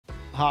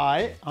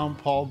Hi, I'm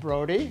Paul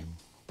Brodie.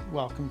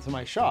 Welcome to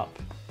my shop.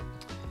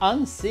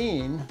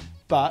 Unseen,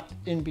 but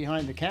in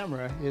behind the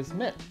camera is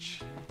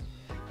Mitch.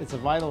 It's a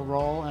vital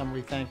role and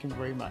we thank him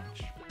very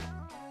much.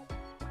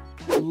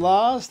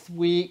 Last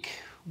week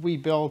we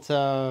built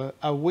a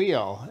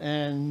wheel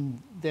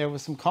and there were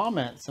some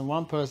comments, and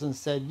one person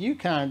said, "You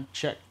can't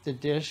check the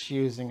dish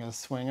using a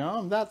swing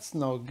arm, that's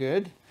no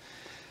good."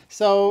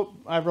 So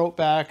I wrote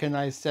back and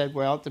I said,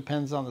 well, it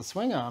depends on the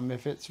swing arm.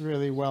 If it's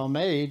really well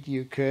made,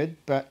 you could,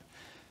 but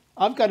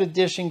I've got a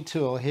dishing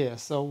tool here.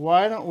 So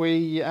why don't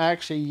we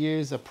actually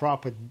use a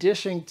proper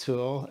dishing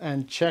tool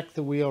and check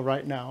the wheel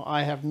right now.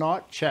 I have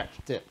not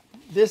checked it.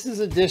 This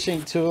is a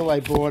dishing tool I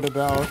bought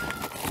about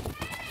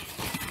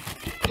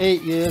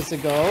 8 years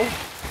ago.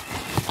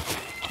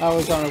 I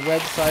was on a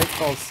website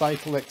called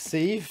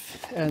Cycle-Xceed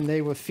and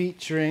they were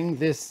featuring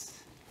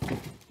this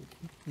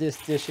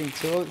dishing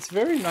tool. It's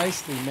very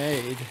nicely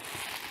made.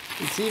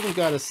 It's even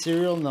got a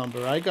serial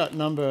number. I got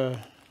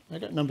number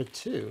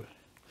 2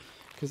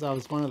 because I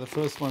was one of the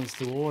first ones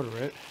to order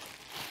it.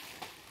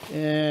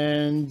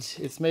 And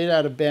it's made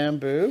out of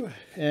bamboo,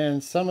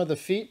 and some of the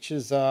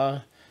features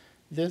are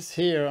this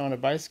here on a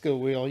bicycle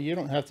wheel. You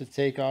don't have to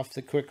take off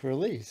the quick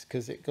release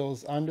because it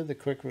goes under the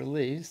quick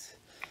release.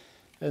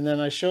 And then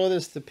I show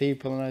this to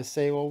people and I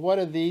say, well, what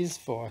are these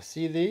for?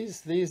 See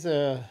these? These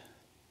are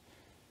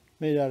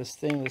made out of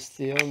stainless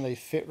steel and they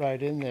fit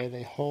right in there.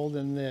 They hold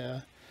in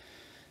there.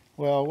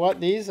 Well, what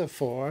these are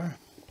for,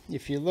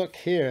 if you look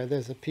here,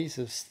 there's a piece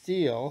of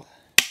steel.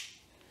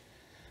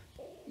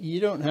 You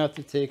don't have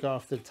to take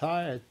off the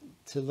tire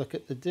to look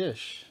at the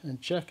dish and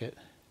check it.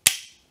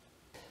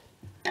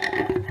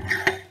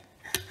 It's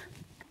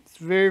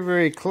very,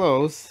 very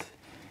close.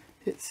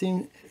 It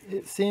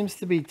seems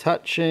to be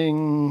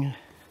touching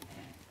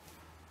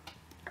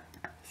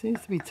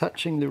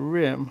the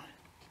rim,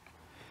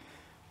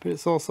 but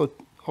it's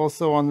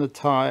also on the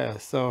tire.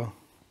 So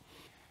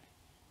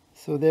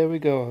there we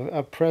go.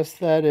 I press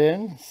that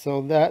in,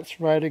 so that's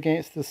right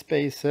against the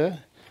spacer.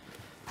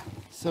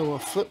 So we'll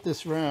flip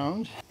this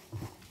round.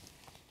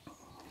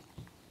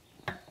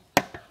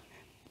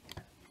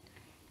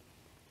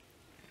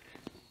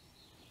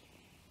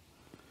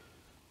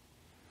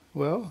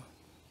 Well,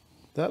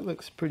 that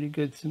looks pretty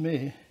good to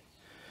me.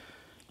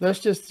 Let's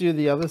just do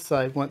the other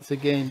side once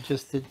again,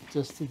 just to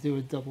do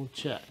a double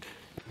check.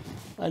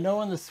 I know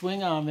on the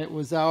swing arm it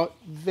was out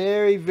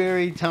very,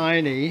 very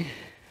tiny.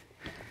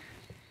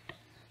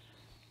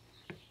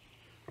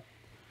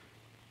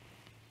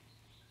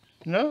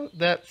 No,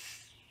 that's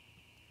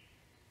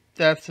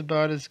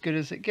about as good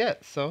as it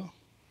gets, so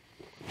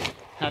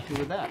happy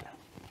with that.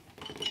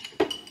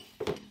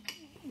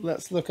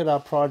 Let's look at our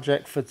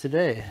project for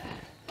today.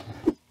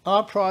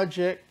 Our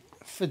project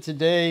for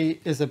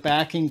today is a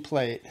backing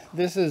plate.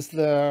 This is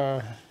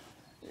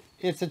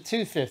it's a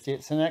 250,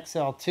 it's an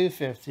XL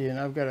 250, and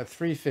I've got a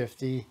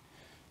 350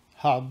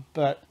 hub,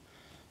 but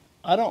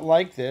I don't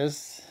like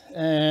this,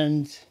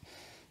 and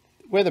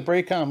where the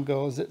brake arm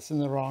goes, it's in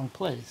the wrong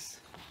place.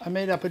 I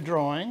made up a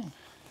drawing,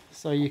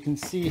 so you can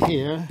see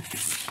here,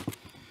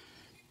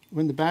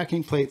 when the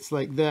backing plate's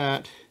like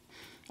that,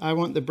 I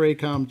want the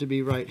brake arm to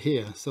be right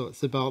here, so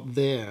it's about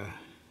there.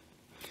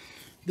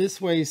 This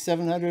weighs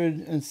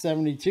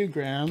 772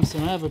 grams,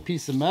 and I have a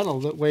piece of metal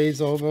that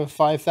weighs over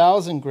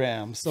 5,000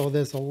 grams. So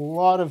there's a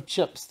lot of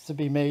chips to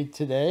be made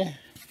today.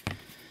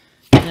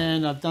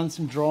 And I've done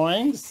some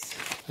drawings.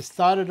 I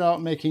started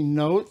out making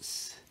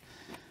notes,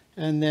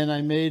 and then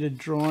I made a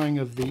drawing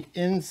of the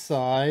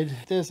inside.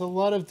 There's a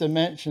lot of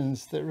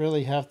dimensions that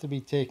really have to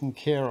be taken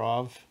care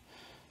of,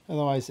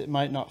 otherwise it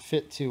might not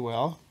fit too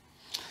well.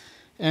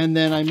 And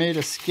then I made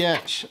a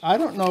sketch. I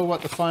don't know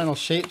what the final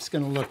shape's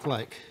going to look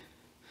like.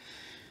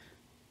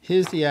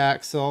 Here's the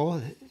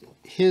axle,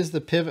 here's the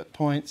pivot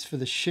points for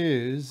the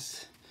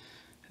shoes,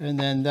 and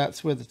then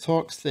that's where the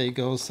torque stay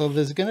goes. So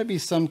there's going to be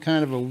some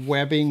kind of a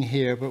webbing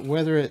here, but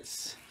whether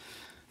it's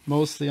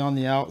mostly on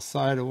the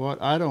outside or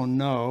what, I don't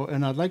know.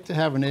 And I'd like to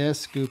have an air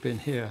scoop in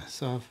here,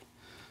 so I've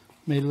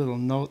made a little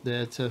note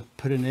there to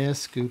put an air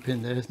scoop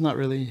in there. It's not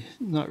really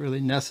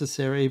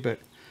necessary, but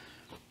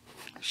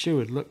sure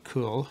would look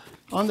cool.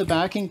 On the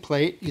backing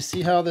plate, you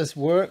see how this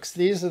works?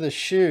 These are the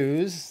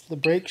shoes, the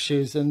brake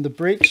shoes, and the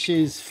brake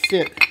shoes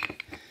fit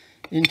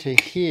into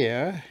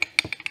here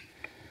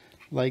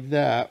like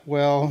that.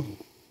 Well,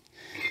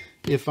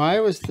 if I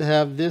was to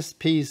have this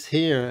piece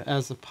here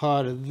as a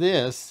part of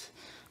this,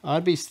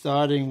 I'd be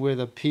starting with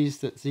a piece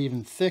that's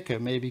even thicker,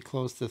 maybe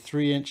close to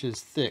 3 inches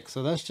thick.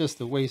 So that's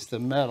just a waste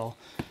of metal.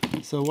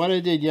 So what I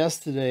did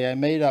yesterday, I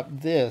made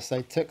up this.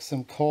 I took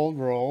some cold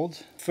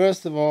rolled.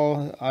 First of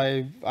all,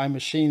 I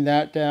machined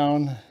that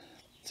down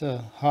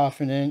to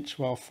 1/2 inch,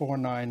 well,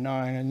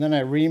 499, and then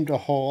I reamed a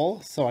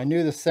hole. So I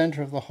knew the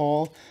center of the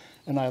hole,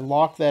 and I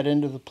locked that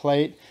into the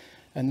plate.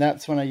 And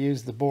that's when I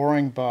used the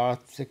boring bar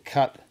to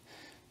cut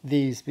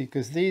these,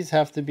 because these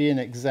have to be an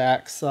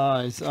exact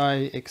size.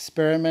 I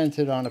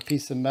experimented on a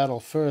piece of metal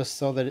first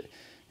so that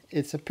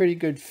it's a pretty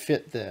good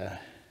fit there,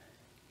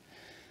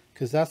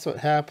 because that's what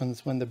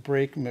happens when the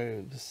brake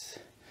moves.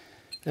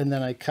 and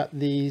then I cut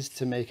these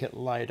to make it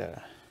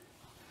lighter.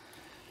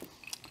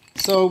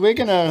 So we're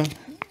gonna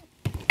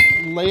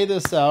lay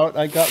this out.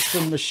 I got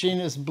some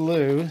machinist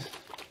blue,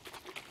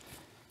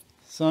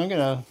 so I'm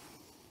gonna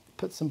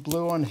put some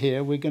blue on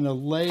here. We're gonna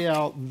lay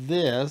out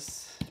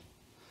this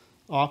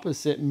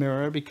opposite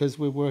mirror because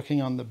we're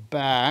working on the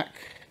back,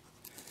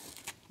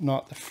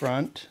 not the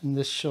front, and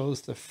this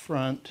shows the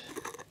front.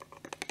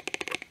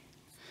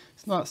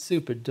 It's not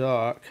super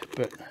dark,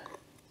 but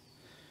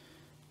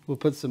we'll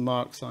put some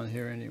marks on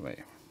here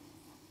anyway.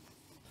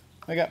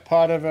 I got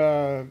part of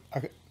a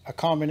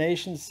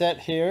combination set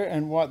here,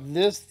 and what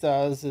this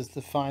does is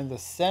to find the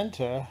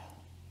center,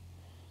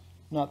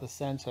 not the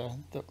center,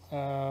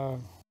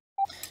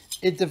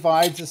 it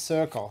divides a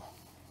circle.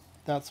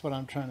 That's what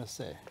I'm trying to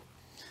say.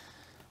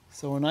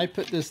 So when I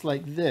put this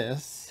like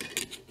this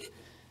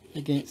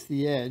against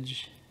the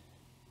edge,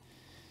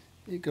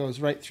 it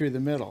goes right through the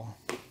middle.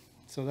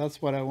 So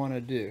that's what I want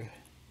to do.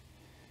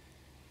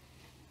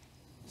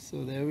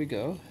 So there we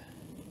go.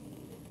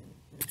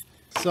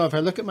 So if I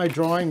look at my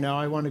drawing now,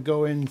 I want to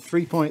go in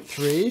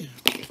 3.3,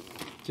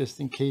 just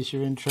in case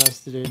you're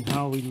interested in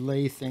how we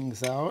lay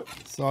things out.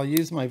 So I'll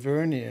use my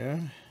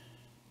vernier.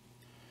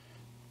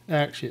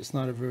 Actually, it's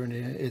not a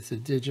vernier, it's a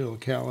digital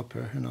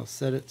caliper, and I'll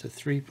set it to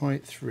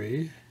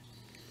 3.3.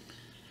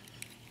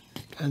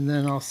 And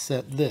then I'll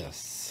set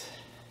this.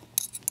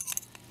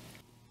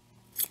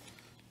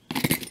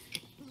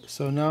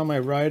 So now my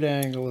right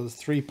angle is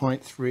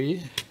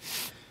 3.3.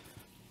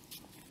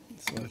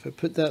 So if I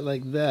put that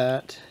like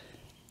that,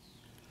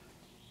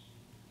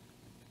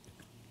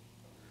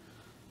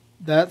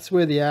 that's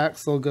where the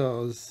axle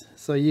goes.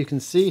 So you can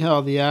see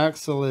how the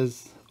axle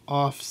is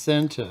off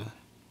center.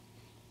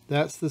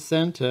 That's the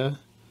center.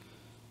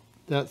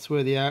 That's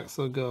where the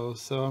axle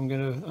goes. So I'm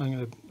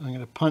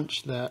gonna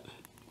punch that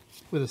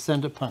with a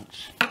center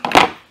punch.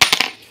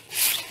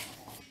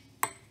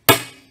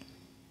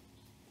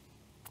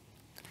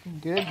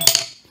 Good.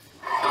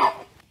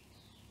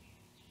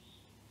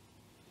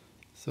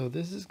 So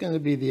this is going to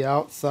be the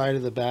outside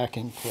of the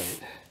backing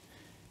plate.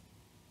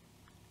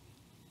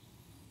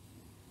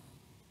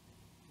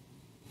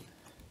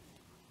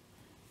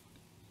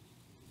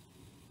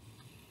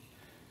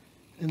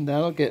 And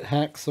that'll get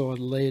hacksawed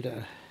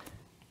later.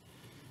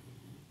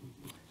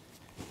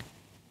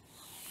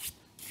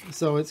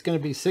 So it's going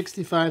to be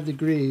 65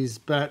 degrees,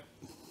 but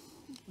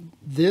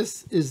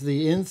this is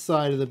the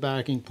inside of the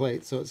backing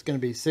plate, so it's going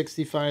to be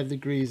 65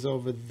 degrees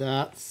over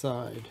that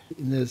side.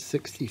 And there's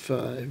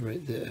 65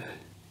 right there.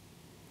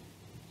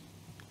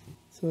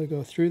 So I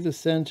go through the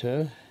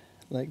center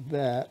like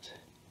that.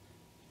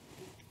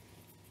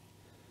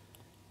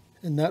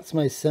 And that's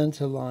my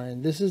center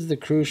line. This is the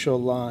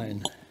crucial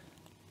line.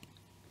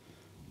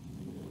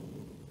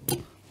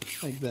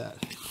 Like that.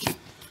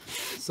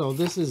 So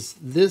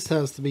this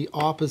has to be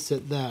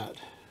opposite that,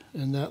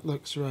 and that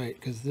looks right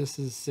because this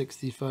is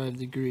 65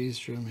 degrees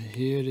from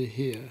here to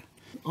here.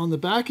 On the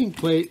backing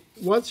plate,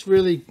 what's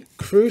really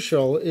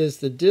crucial is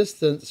the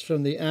distance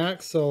from the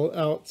axle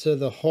out to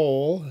the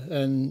hole,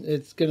 and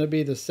it's going to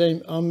be the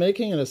same. I'm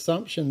making an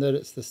assumption that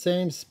it's the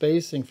same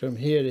spacing from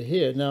here to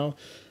here. Now,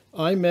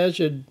 I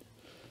measured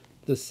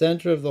the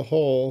center of the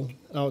hole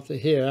out to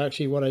here.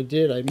 Actually, what I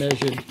did, I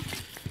measured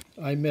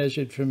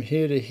from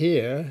here to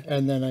here,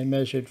 and then I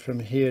measured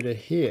from here to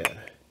here.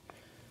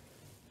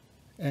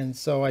 And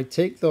so I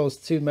take those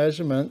two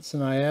measurements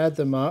and I add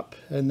them up,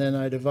 and then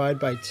I divide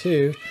by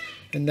 2,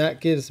 and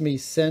that gives me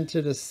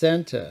center to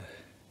center.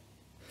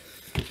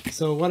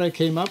 So what I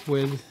came up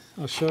with,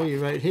 I'll show you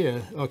right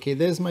here. Okay,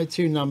 there's my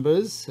two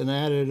numbers, and I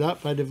added it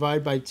up. I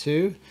divide by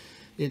 2.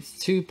 It's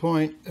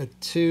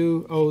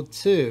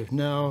 2.202.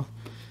 Now,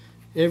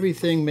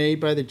 everything made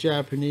by the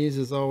Japanese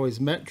is always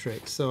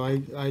metric, so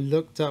I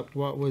looked up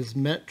what was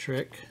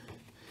metric,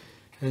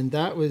 and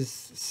that was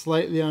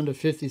slightly under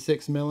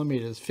 56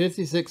 millimeters.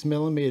 56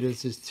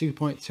 millimeters is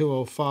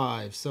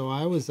 2.205, so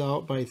I was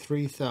out by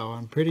 3 thou.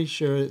 I'm pretty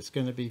sure it's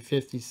going to be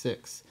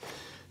 56.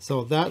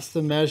 So that's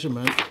the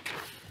measurement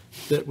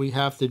that we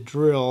have to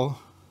drill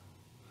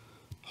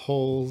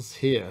holes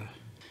here.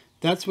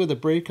 That's where the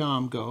brake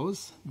arm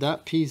goes.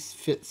 That piece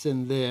fits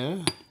in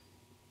there.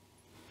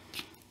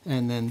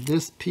 And then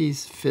this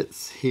piece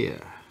fits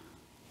here.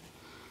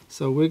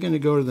 So we're going to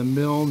go to the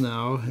mill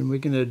now, and we're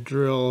going to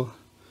drill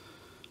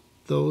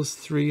those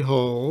 3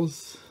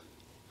 holes.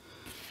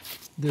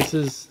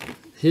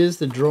 Here's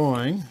the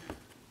drawing,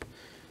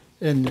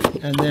 and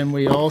then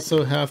we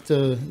also have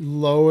to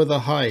lower the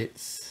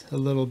heights a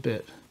little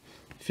bit.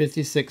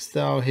 56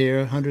 thou here,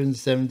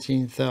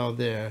 117 thou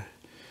there.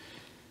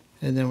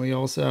 And then we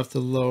also have to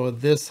lower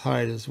this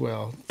height as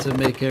well to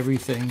make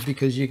everything,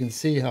 because you can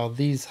see how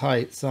these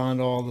heights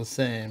aren't all the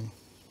same.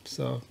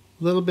 So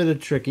a little bit of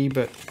tricky,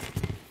 but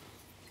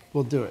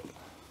we'll do it.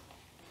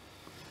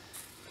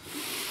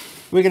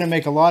 We're going to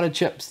make a lot of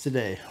chips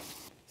today.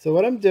 So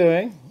what I'm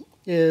doing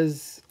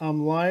is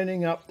I'm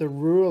lining up the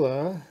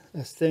ruler,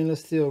 a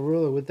stainless steel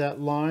ruler, with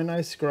that line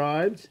I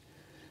scribed.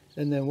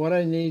 And then what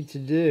I need to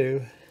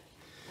do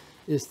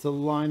is to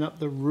line up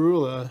the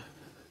ruler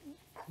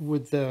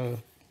with the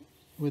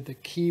with the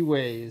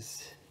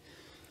keyways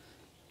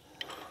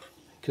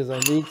because I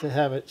need to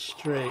have it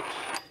straight.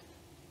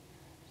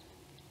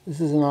 This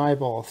is an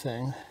eyeball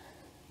thing.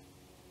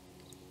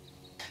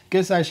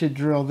 Guess I should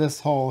drill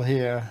this hole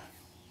here.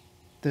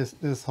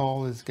 This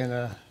hole is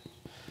gonna,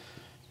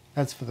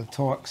 that's for the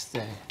torque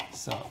stay.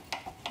 So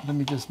let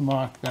me just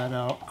mark that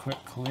out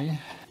quickly.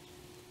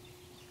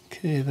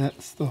 Okay,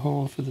 that's the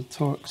hole for the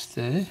torque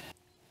stay.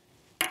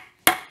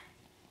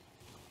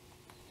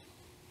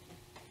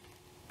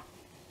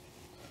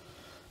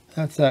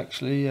 That's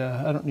actually,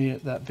 I don't need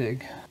it that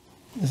big.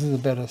 This is a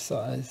better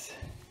size.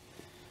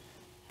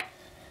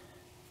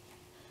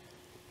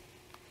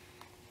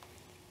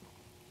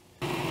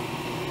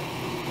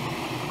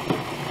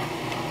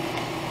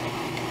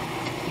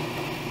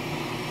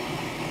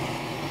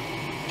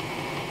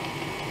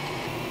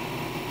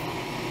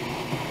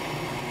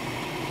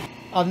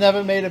 I've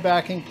never made a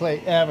backing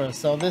plate ever,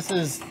 so this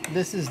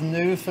is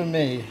new for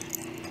me.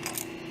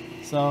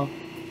 So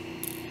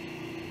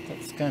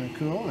that's kind of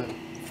cool. The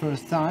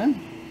first time.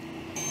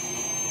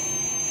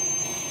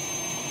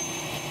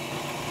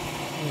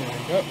 There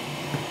we go.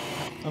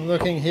 I'm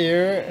looking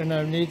here, and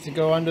I need to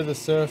go under the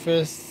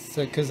surface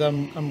because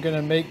I'm going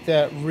to make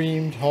that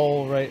reamed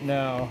hole right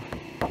now.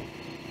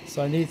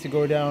 So I need to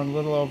go down a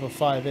little over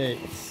 5/8.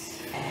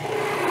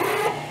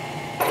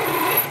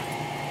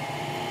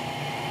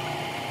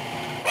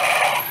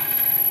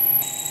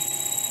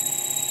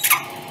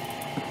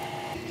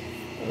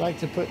 I like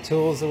to put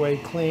tools away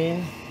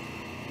clean.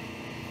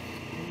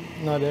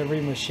 Not every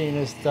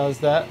machinist does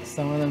that.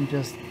 Some of them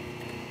just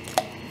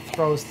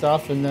throw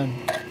stuff and then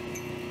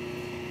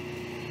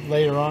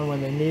later on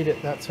when they need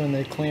it, that's when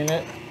they clean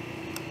it.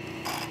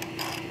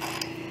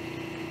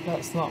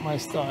 That's not my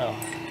style.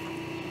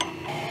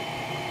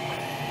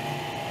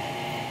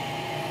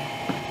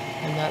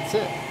 And that's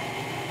it.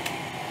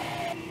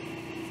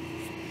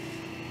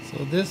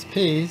 So this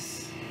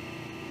piece,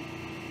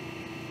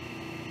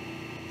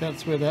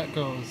 that's where that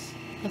goes.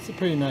 That's a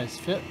pretty nice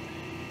fit.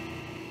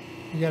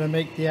 You got to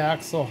make the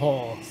axle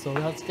hole, so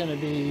that's going to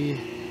be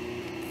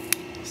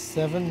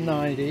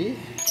 790.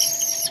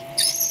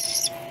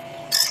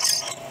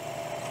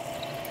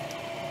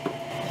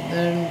 And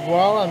then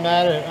while I'm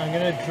at it, I'm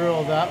going to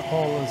drill that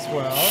hole as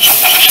well.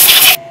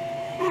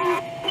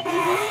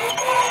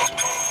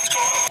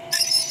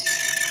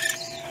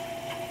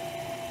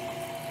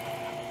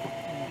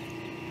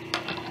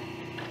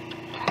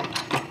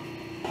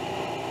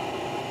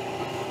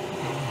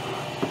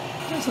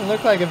 Doesn't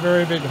look like a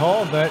very big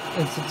hole, but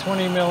it's a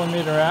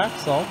 20mm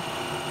axle.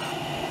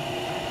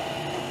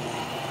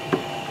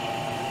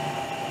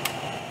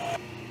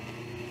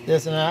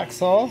 There's an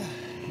axle.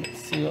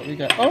 Let's see what we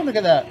got. Oh, look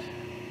at that.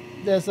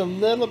 There's a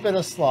little bit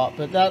of slop,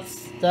 but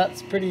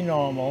that's pretty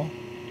normal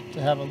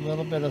to have a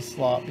little bit of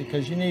slop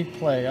because you need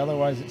play,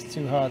 otherwise it's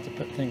too hard to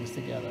put things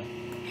together.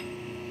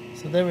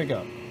 So there we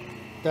go.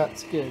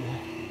 That's good.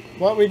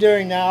 What we're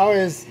doing now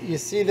is, you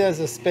see there's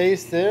a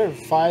space there of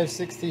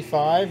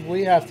 565.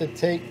 We have to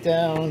take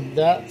down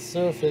that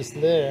surface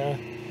there,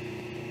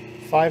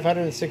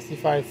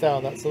 565 thou.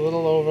 That's a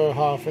little over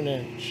 ½ an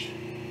inch.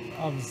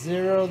 I've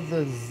zeroed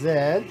the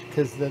Z,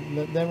 because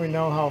then we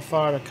know how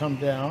far to come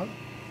down.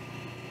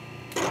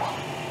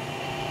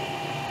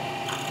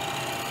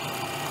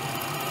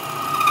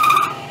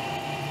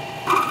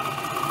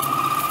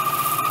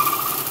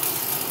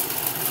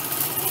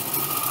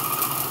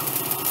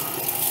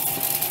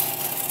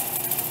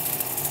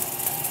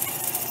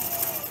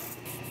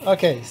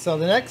 Okay, so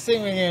the next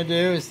thing we're going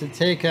to do is to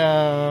take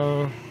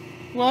a,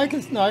 well, I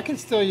can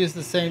still use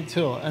the same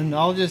tool, and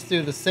I'll just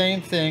do the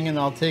same thing and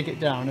I'll take it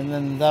down, and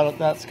then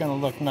that's going to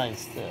look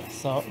nice there.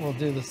 So we'll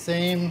do the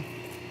same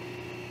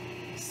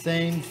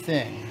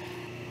thing.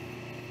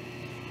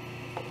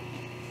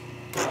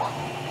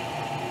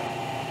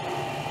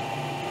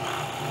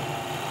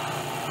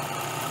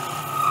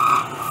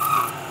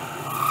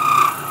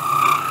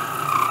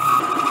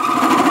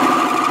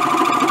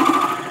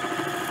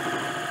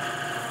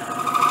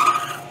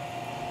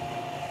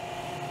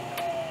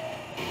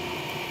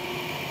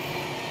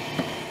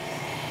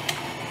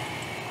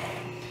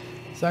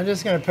 So I'm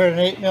just going to put an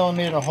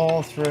 8mm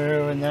hole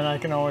through, and then I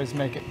can always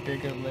make it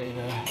bigger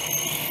later.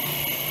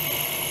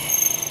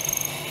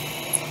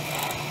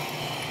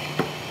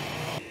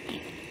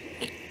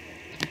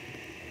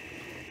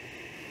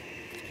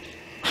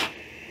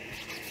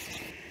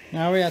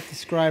 Now we have to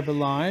scribe a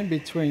line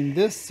between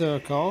this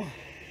circle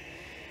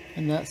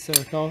and that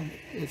circle.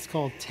 It's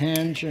called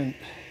tangent.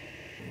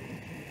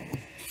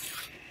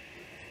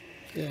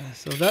 Yeah,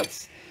 so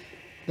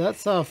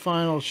that's our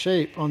final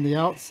shape on the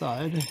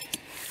outside.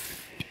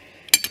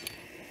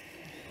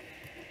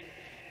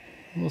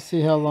 We'll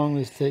see how long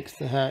this takes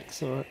to hack,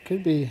 so it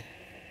could be,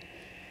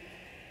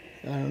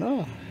 I don't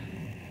know,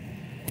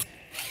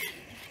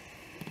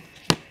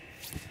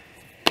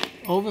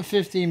 over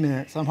 15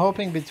 minutes. I'm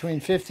hoping between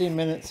 15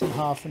 minutes and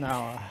 ½ an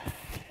hour.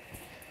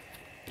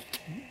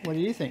 What do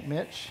you think,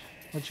 Mitch?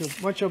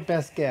 What's your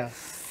best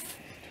guess?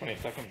 20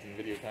 seconds in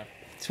video time.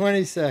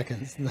 20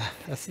 seconds. No,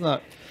 that's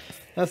not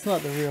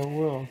the real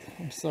world.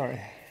 I'm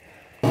sorry.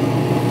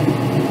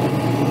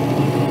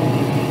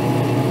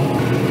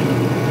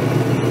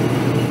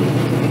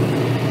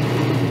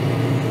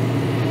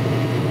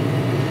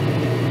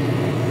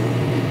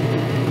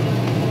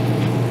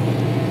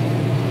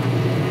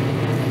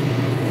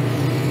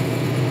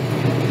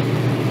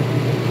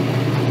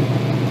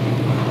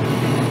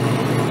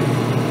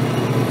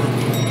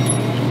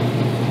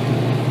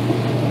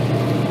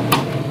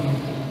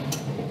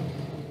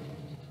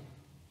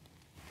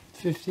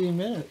 15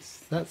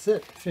 minutes. That's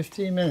it.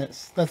 15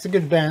 minutes. That's a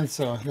good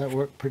bandsaw. That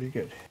worked pretty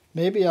good.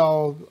 Maybe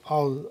I'll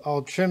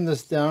trim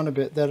this down a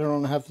bit. That I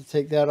don't have to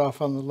take that off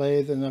on the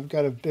lathe, and I've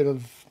got a bit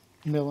of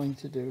milling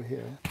to do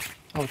here.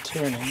 Oh,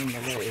 turning in the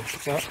lathe.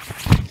 So,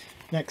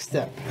 next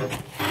step.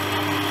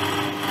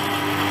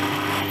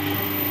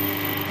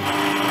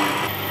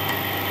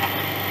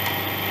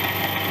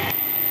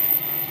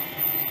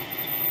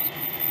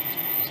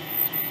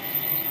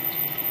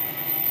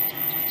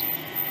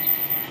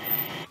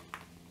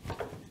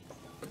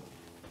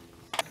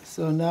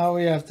 So now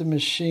we have to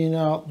machine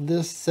out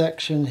this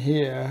section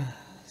here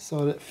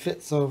so that it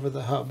fits over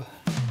the hub.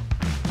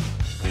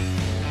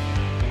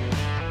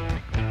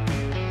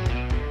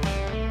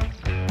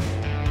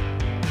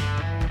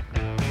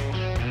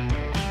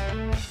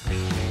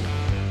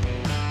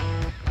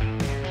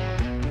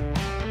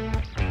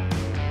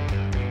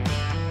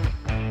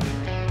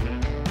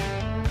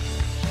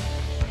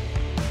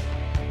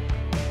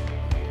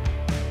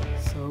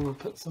 So we'll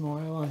put some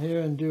oil on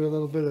here and do a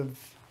little bit of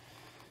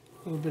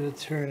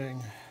turning.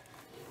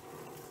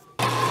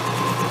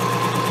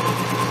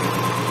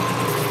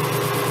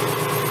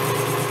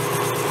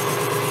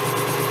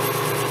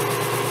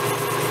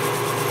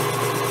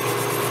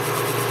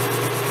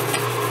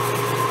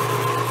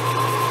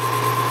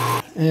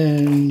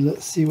 And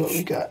let's see what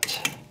we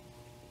got.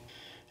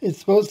 It's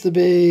supposed to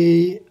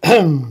be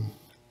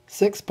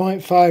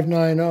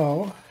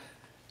 6.590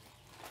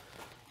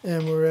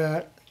 and we're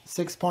at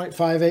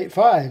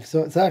 6.585,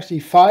 so it's actually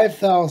 5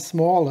 thou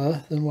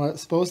smaller than what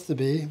it's supposed to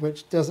be,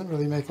 which doesn't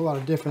really make a lot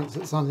of difference.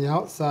 It's on the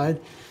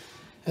outside,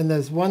 and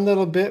there's one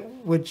little bit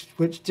which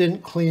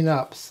didn't clean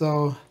up,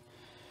 so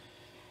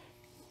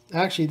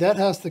actually that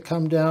has to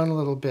come down a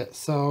little bit.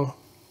 So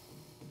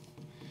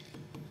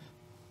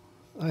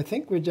I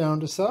think we're down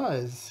to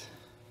size.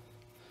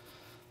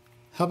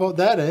 How about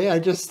that, eh? I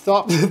just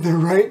stopped at the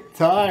right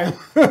time.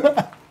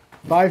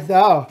 5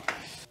 thou.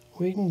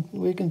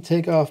 We can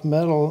take off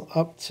metal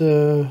up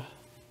to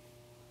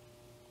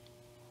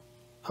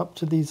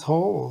these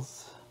holes.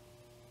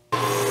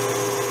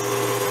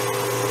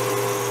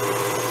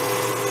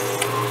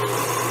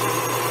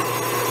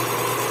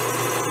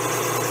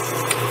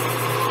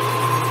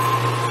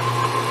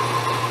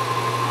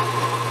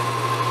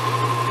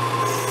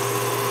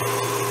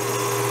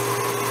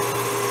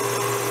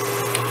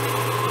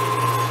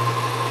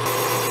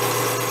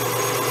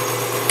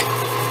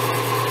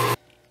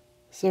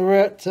 So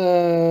we're at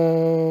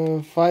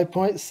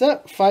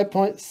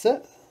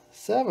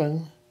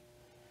 5.7.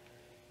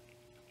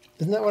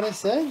 Isn't that what I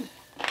said?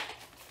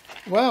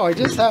 Wow, I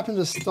just happened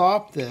to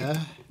stop there.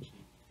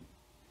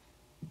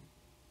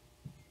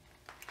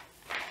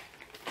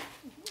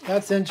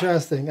 That's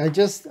interesting. I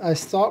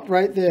stopped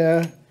right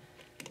there,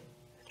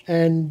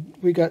 and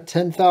we got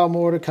 10 thou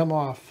more to come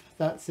off.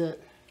 That's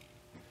it.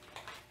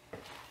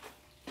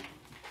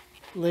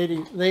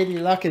 Lady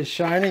Luck is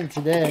shining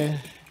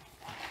today.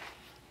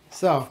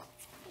 So,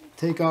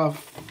 take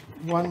off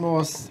one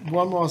more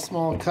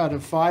small cut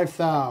of 5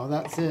 thou.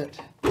 That's it.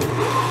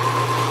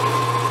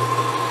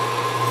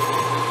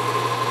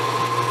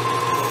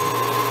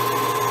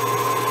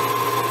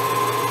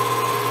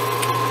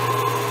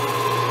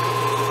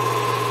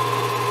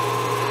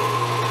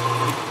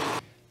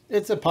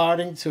 It's a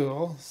parting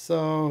tool,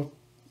 so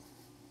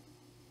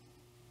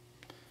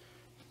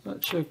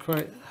not sure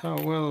quite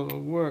how well it'll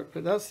work,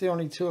 but that's the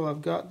only tool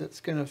I've got that's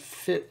going to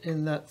fit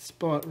in that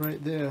spot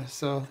right there.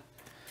 So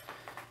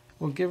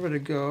we'll give it a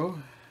go.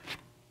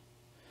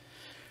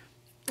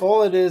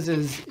 All it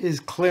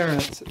is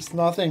clearance. It's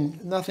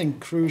nothing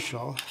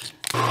crucial.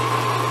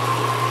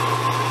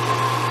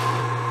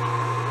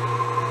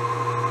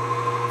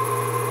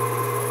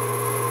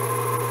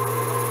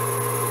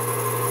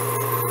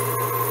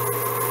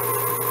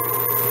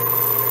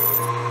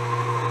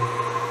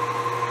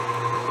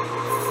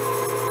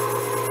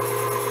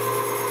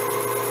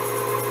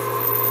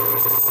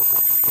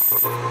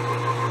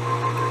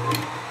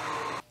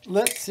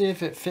 Let's see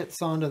if it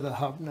fits onto the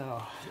hub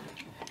now.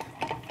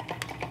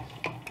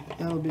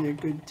 That'll be a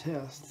good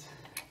test.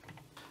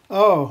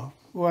 Oh,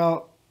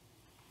 well,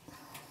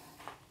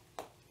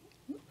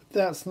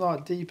 that's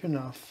not deep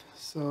enough,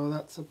 so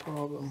that's a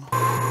problem.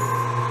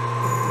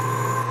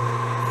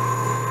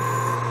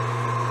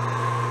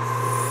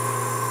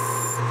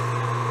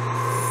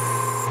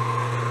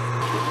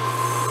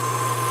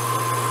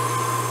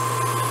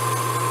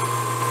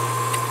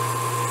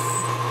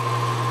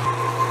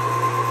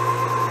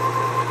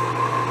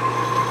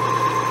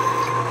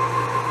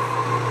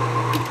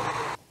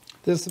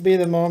 This will be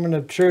the moment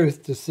of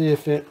truth to see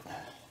if it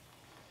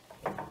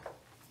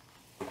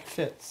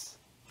fits.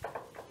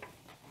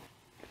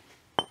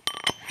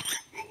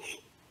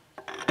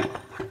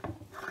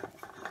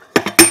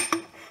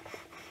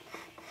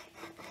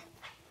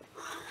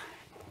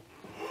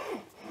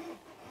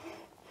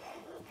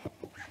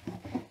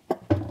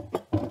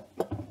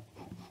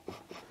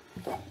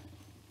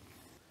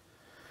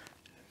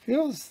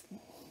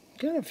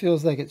 Kind of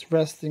feels like it's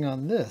resting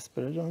on this,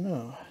 but I don't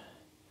know.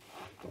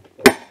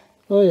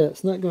 Oh yeah,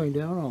 it's not going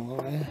down all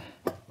the way.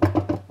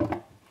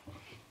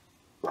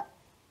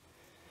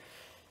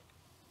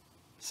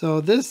 So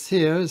this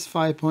here is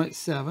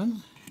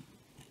 5.7.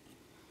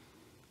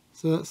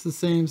 So that's the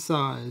same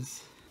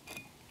size.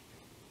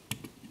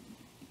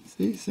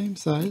 See, same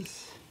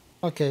size.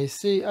 Okay,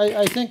 see,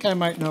 I think I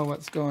might know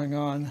what's going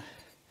on.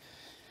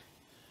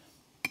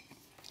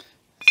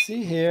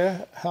 See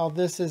here how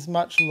this is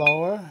much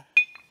lower?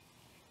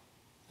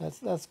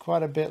 That's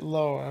quite a bit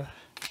lower.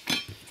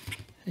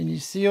 And you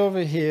see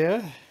over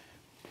here,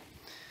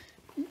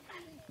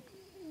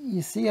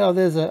 you see how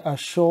there's a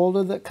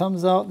shoulder that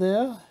comes out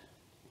there?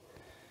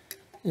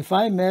 If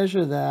I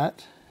measure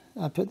that,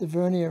 I put the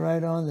vernier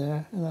right on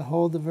there and I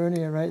hold the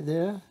vernier right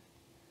there,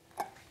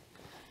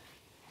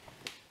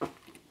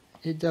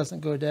 it doesn't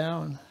go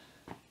down.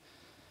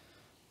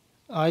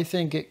 I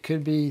think it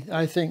could be,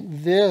 I think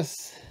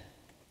this,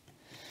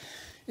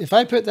 if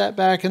I put that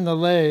back in the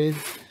lathe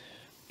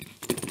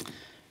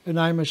and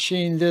I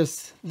machine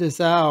this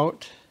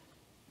out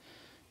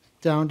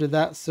down to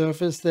that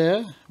surface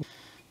there,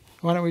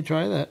 why don't we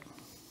try that?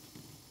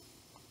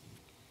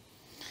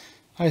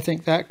 I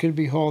think that could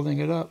be holding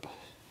it up.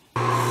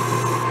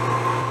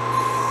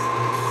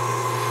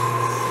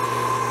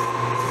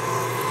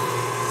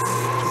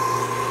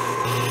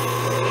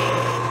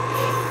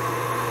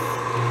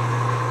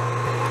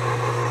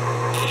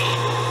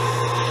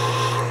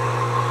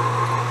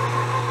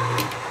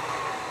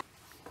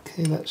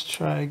 Okay, let's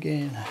try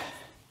again.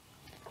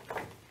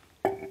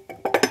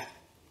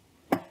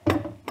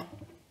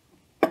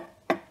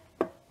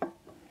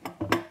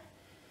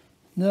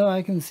 No,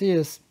 I can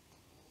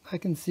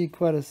see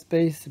quite a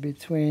space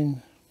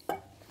between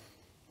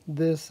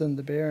this and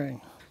the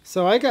bearing.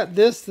 So I got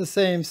this the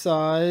same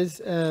size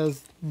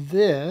as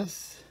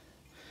this,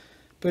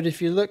 but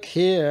if you look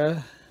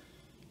here,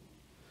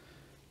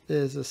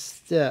 there's a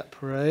step,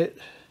 right?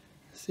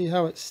 See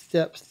how it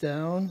steps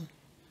down?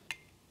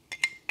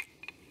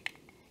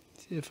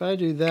 See, if I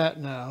do that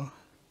now,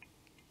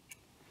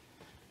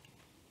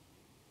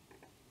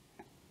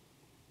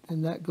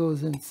 and that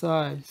goes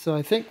inside. So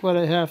I think what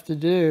I have to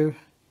do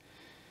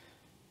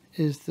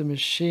is to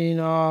machine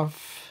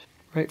off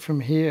right from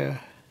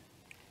here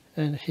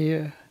and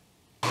here.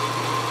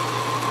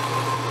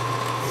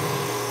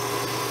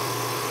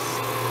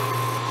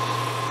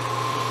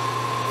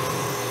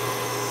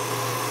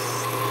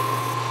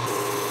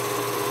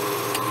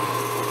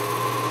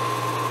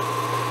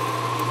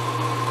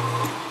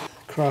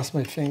 Cross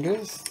my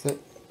fingers that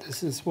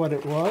this is what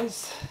it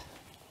was.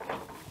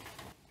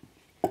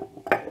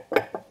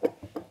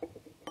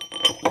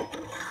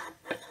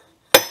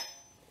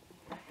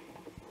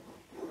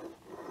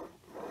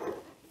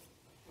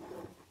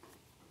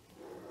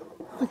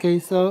 Okay,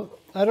 so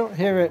I don't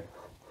hear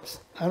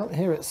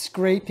it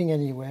scraping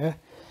anywhere,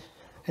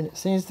 and it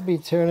seems to be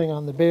turning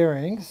on the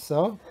bearings,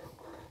 so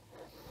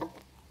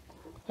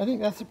I think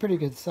that's a pretty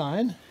good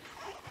sign.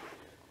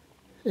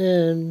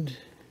 And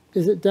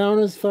is it down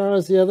as far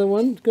as the other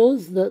one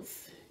goes?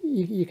 That's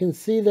you can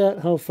see that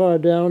how far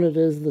down it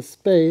is, the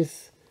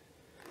space.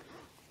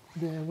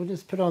 There, we'll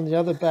just put on the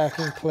other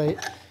backing plate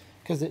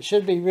because it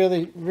should be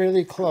really,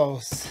 really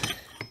close.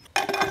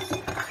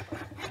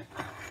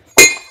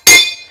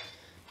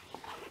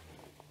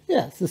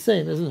 Yeah, it's the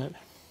same, isn't it?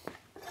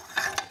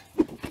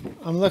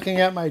 I'm looking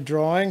at my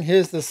drawing.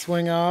 Here's the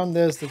swing arm,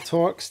 there's the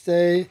torque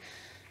stay,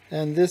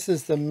 and this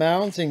is the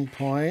mounting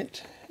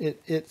point.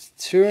 It's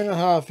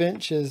 2.5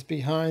 inches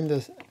behind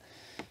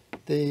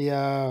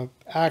the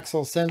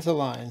axle center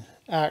line,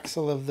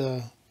 axle of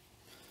the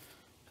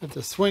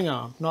swing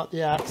arm, not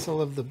the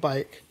axle of the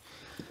bike.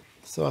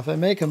 So if I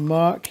make a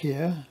mark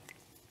here,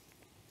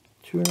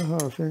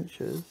 2.5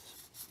 inches,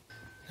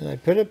 and I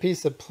put a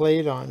piece of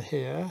plate on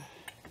here.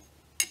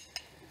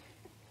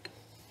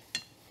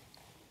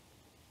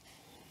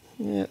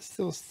 Yeah, it's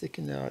still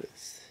sticking out.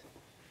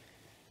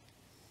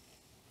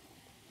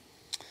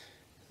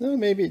 No,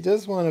 maybe it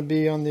does want to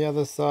be on the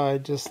other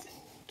side, just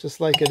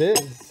like it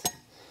is.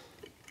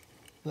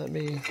 Let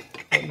me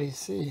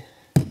see.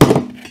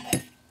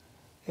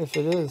 If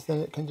it is,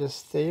 then it can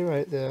just stay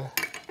right there.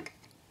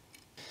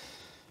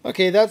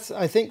 Okay,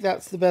 I think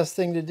that's the best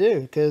thing to do,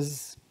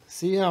 because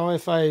see how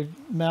if I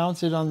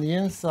mount it on the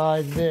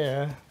inside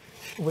there,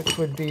 which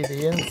would be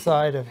the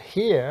inside of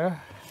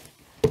here,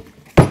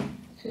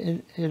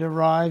 it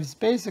arrives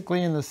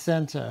basically in the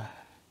center.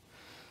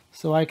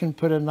 So I can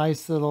put a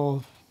nice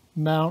little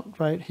mount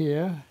right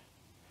here,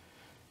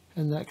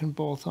 and that can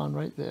bolt on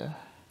right there.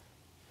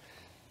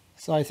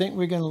 So I think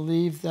we're going to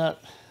leave that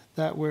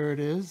where it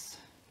is,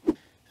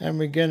 and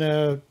we're going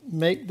to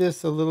make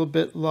this a little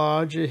bit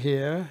larger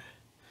here,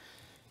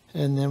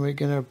 and then we're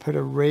going to put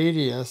a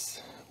radius.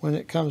 When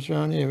it comes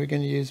around here, we're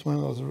going to use one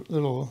of those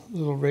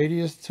little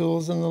radius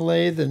tools in the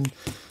lathe, and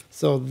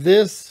so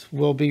this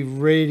will be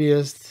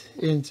radiused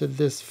into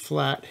this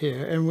flat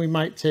here, and we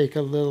might take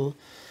a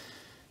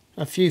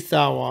few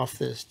thou off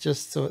this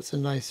just so it's a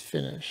nice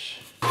finish.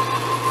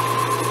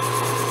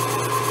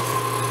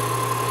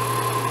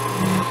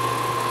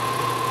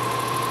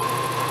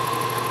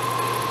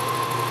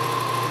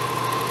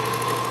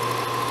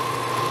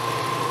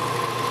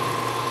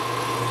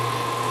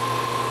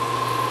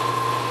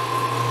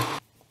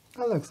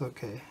 That looks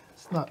okay.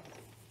 It's not,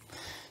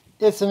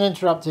 it's an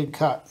interrupted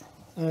cut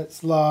and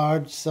it's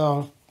large,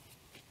 so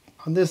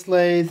on this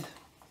lathe,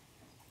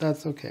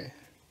 that's okay.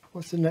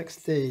 What's the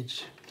next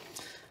stage?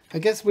 I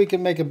guess we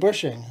can make a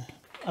bushing.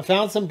 I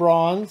found some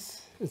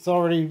bronze. It's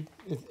already,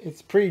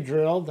 it's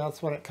pre-drilled.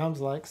 That's what it comes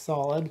like,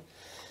 solid.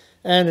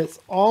 And it's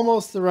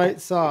almost the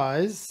right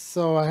size,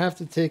 so I have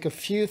to take a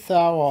few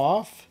thou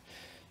off.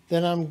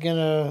 Then I'm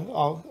gonna,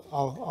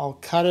 I'll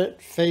cut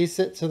it, face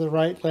it to the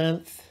right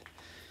length,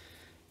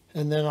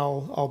 and then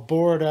I'll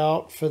bore it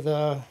out for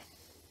the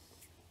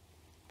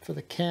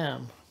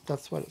cam.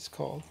 That's what it's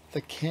called, the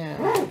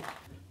cam.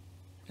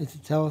 It's a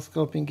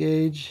telescoping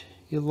gauge.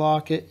 You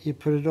lock it, you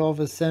put it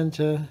over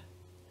center,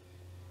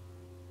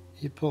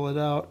 you pull it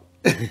out.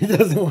 It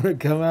doesn't want to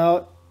come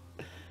out.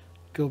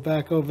 Go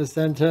back over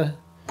center,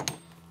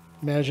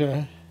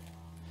 measure.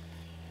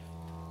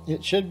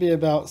 It should be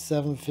about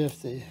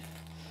 750.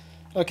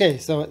 Okay,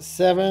 so it's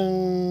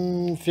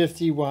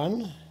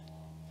 751.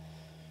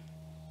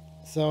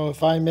 So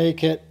if I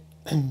make it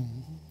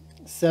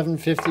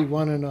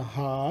 751 and a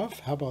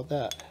half, how about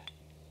that?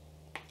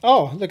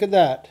 Oh, look at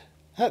that.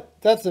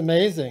 That's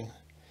amazing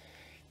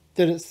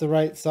that it's the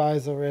right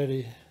size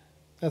already.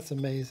 That's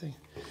amazing.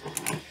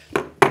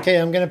 Okay,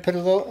 I'm going to put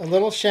a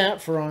little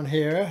chamfer on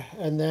here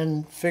and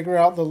then figure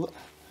out I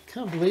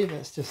can't believe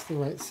it's just the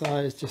right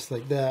size, just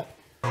like that.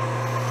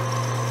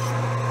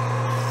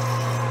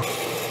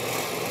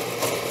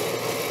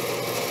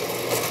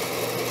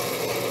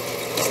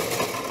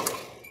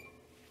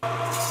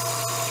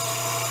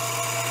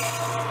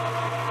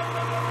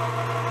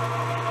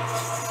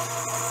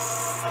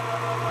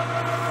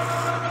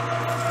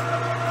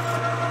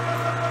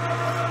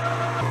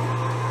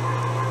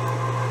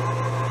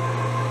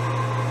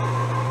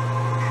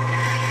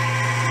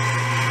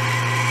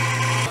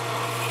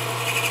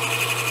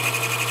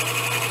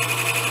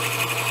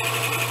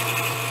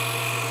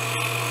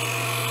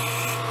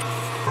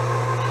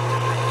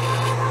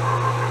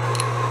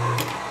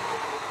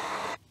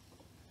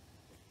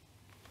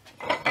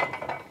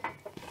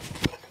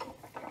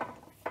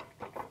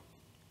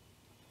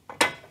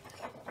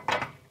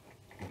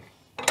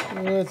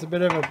 It's a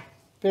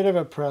bit of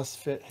a press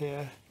fit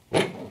here.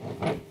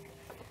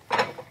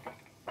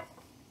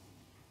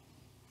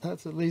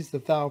 That's at least a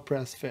thou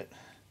press fit.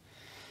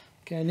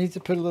 Okay, I need to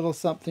put a little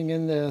something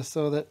in there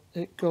so that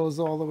it goes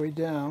all the way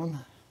down.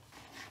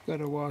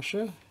 Got a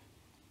washer.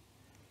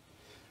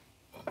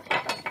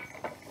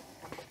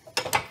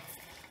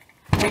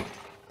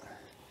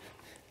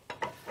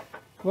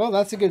 Well,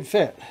 that's a good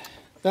fit.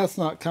 That's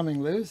not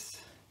coming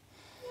loose.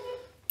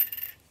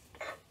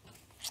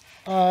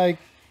 I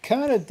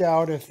kind of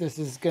doubt if this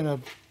is gonna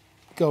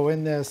go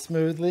in there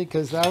smoothly,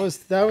 because that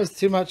was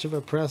too much of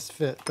a press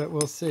fit, but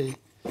we'll see.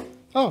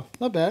 Oh,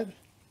 not bad.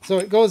 So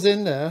it goes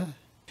in there.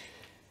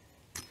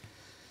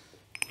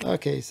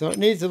 Okay, so it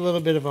needs a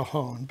little bit of a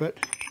hone, but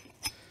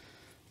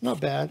not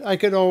bad. I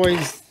could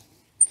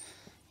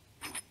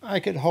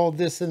hold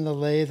this in the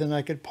lathe and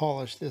I could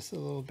polish this a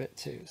little bit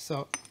too.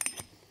 So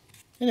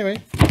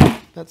anyway,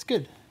 that's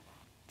good.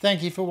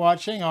 Thank you for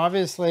watching.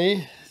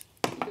 Obviously,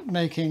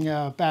 making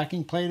a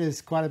backing plate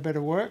is quite a bit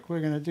of work.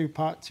 We're going to do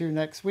part 2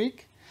 next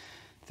week.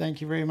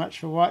 Thank you very much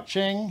for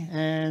watching.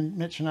 And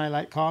Mitch and I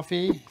like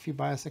coffee. If you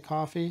buy us a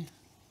coffee, it'd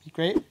be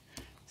great.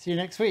 See you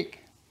next week.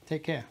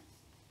 Take care.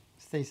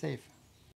 Stay safe.